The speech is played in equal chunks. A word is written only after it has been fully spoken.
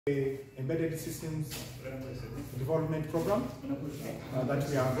The Embedded Systems Development Program that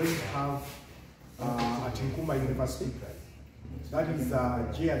we are going to have at Nkumba University. That is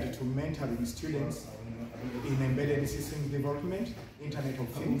geared to mentoring students in embedded systems development, Internet of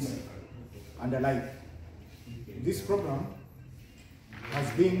Things, and the like. This program has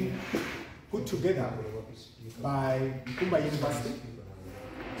been put together by Nkumba University,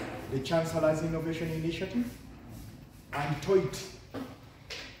 the Chancellor's Innovation Initiative, and Toit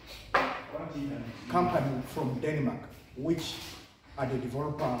company from Denmark, which are the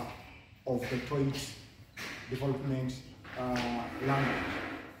developer of the Toit development language.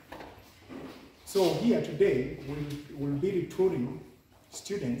 So here today, we'll be tutoring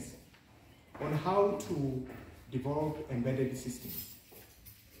students on how to develop embedded systems,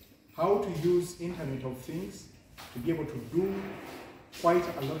 how to use Internet of Things to be able to do quite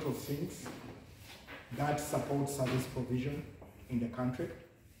a lot of things that support service provision in the country,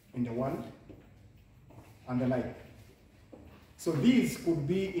 in the world, and the like. So these could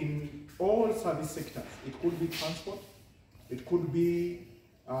be in all service sectors. It could be transport, it could be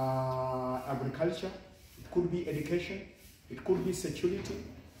agriculture, it could be education, it could be security,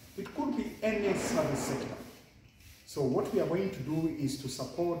 it could be any service sector. So what we are going to do is to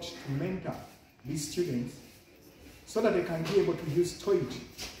support, to mentor these students so that they can be able to use Toit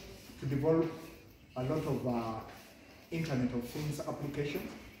to develop a lot of Internet of Things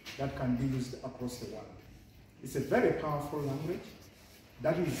applications that can be used across the world. It's a very powerful language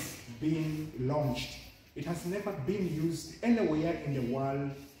that is being launched. It has never been used anywhere in the world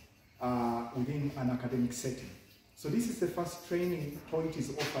within an academic setting. So this is the first training Toit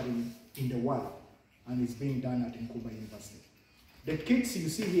is offering in the world, and it's being done at Nkumba University. The kits you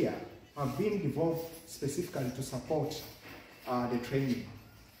see here have been developed specifically to support the training.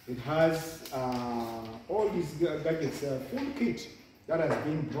 It has all these gadgets, full kit that has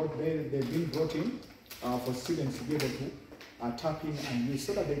been brought there. They've been brought in for students to be able to tap in and use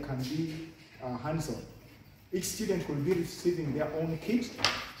so that they can be hands-on. Each student will be receiving their own kit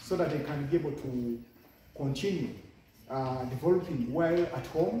so that they can be able to continue developing while at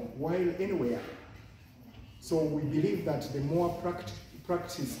home, while anywhere. So we believe that the more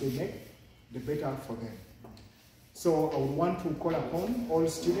practice they make, the better for them. So I would want to call upon all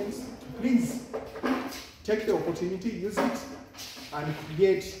students to please take the opportunity, use it, and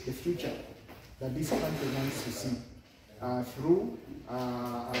create the future that this country wants to see through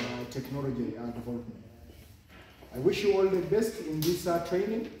technology development. I wish you all the best in this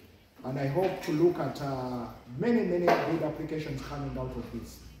training, and I hope to look at many good applications coming out of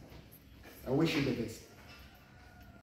this. I wish you the best.